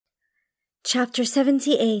Chapter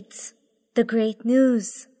 78. The Great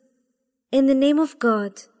News. In the name of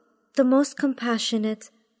God, the most compassionate,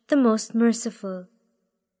 the most merciful.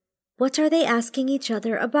 What are they asking each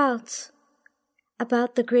other about?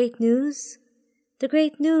 About the great news? The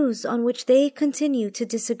great news on which they continue to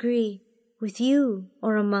disagree, with you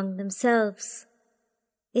or among themselves.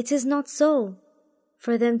 It is not so,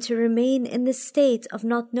 for them to remain in this state of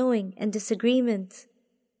not knowing and disagreement.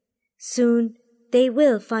 Soon they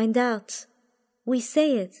will find out. We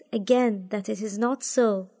say it again that it is not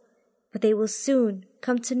so, but they will soon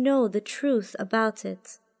come to know the truth about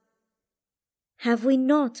it. Have we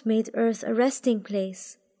not made earth a resting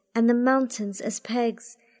place, and the mountains as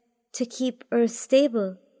pegs, to keep earth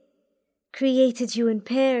stable? Created you in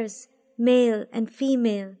pairs, male and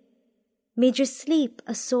female, made your sleep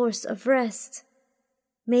a source of rest,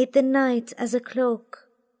 made the night as a cloak,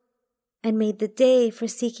 and made the day for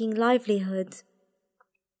seeking livelihood.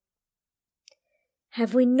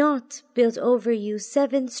 Have we not built over you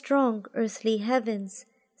 7 strong earthly heavens,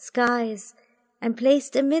 skies, and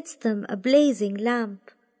placed amidst them a blazing lamp,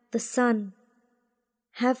 the sun?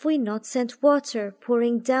 Have we not sent water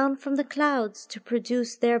pouring down from the clouds to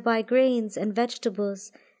produce thereby grains and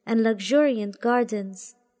vegetables and luxuriant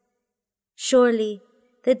gardens? Surely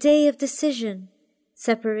the day of decision,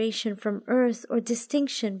 separation from earth or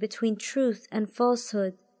distinction between truth and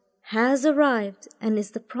falsehood, has arrived and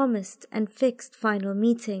is the promised and fixed final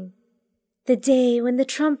meeting. The day when the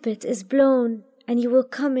trumpet is blown and you will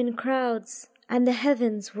come in crowds, and the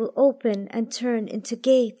heavens will open and turn into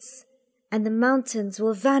gates, and the mountains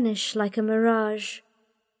will vanish like a mirage.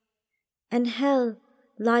 And hell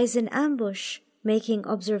lies in ambush, making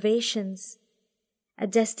observations, a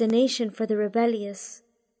destination for the rebellious,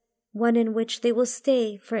 one in which they will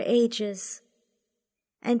stay for ages,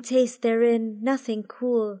 and taste therein nothing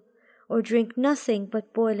cool, or drink nothing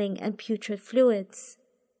but boiling and putrid fluids,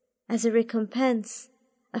 as a recompense,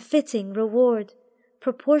 a fitting reward,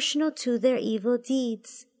 proportional to their evil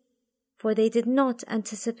deeds, for they did not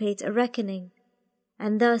anticipate a reckoning,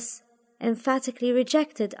 and thus emphatically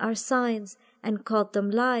rejected our signs and called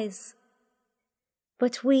them lies.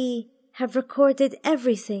 But we have recorded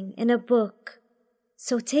everything in a book,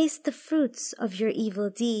 so taste the fruits of your evil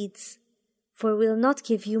deeds, for we will not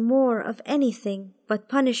give you more of anything but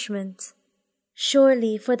punishment.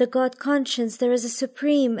 Surely for the God conscience there is a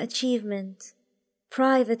supreme achievement,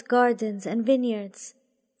 private gardens and vineyards,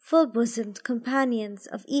 full-bosomed companions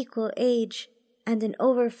of equal age, and an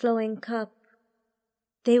overflowing cup.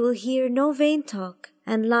 They will hear no vain talk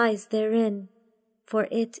and lies therein, for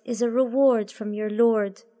it is a reward from your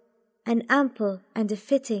Lord, an ample and a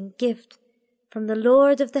fitting gift from the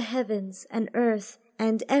Lord of the heavens and earth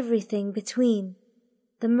and everything between,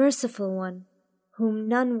 the merciful one, whom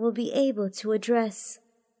none will be able to address.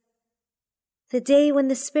 The day when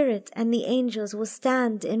the Spirit and the angels will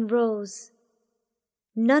stand in rows.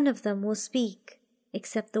 None of them will speak,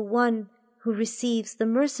 except the one who receives the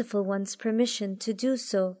merciful one's permission to do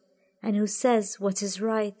so, and who says what is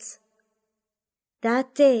right.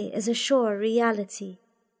 That day is a sure reality.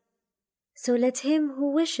 So let him who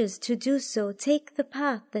wishes to do so take the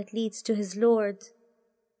path that leads to his Lord.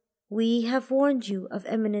 We have warned you of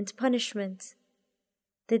imminent punishment,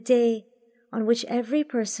 the day on which every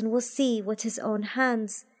person will see what his own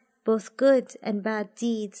hands, both good and bad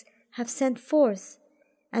deeds, have sent forth,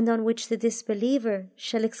 and on which the disbeliever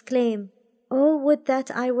shall exclaim, "Oh, would that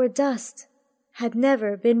I were dust, had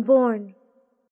never been born!"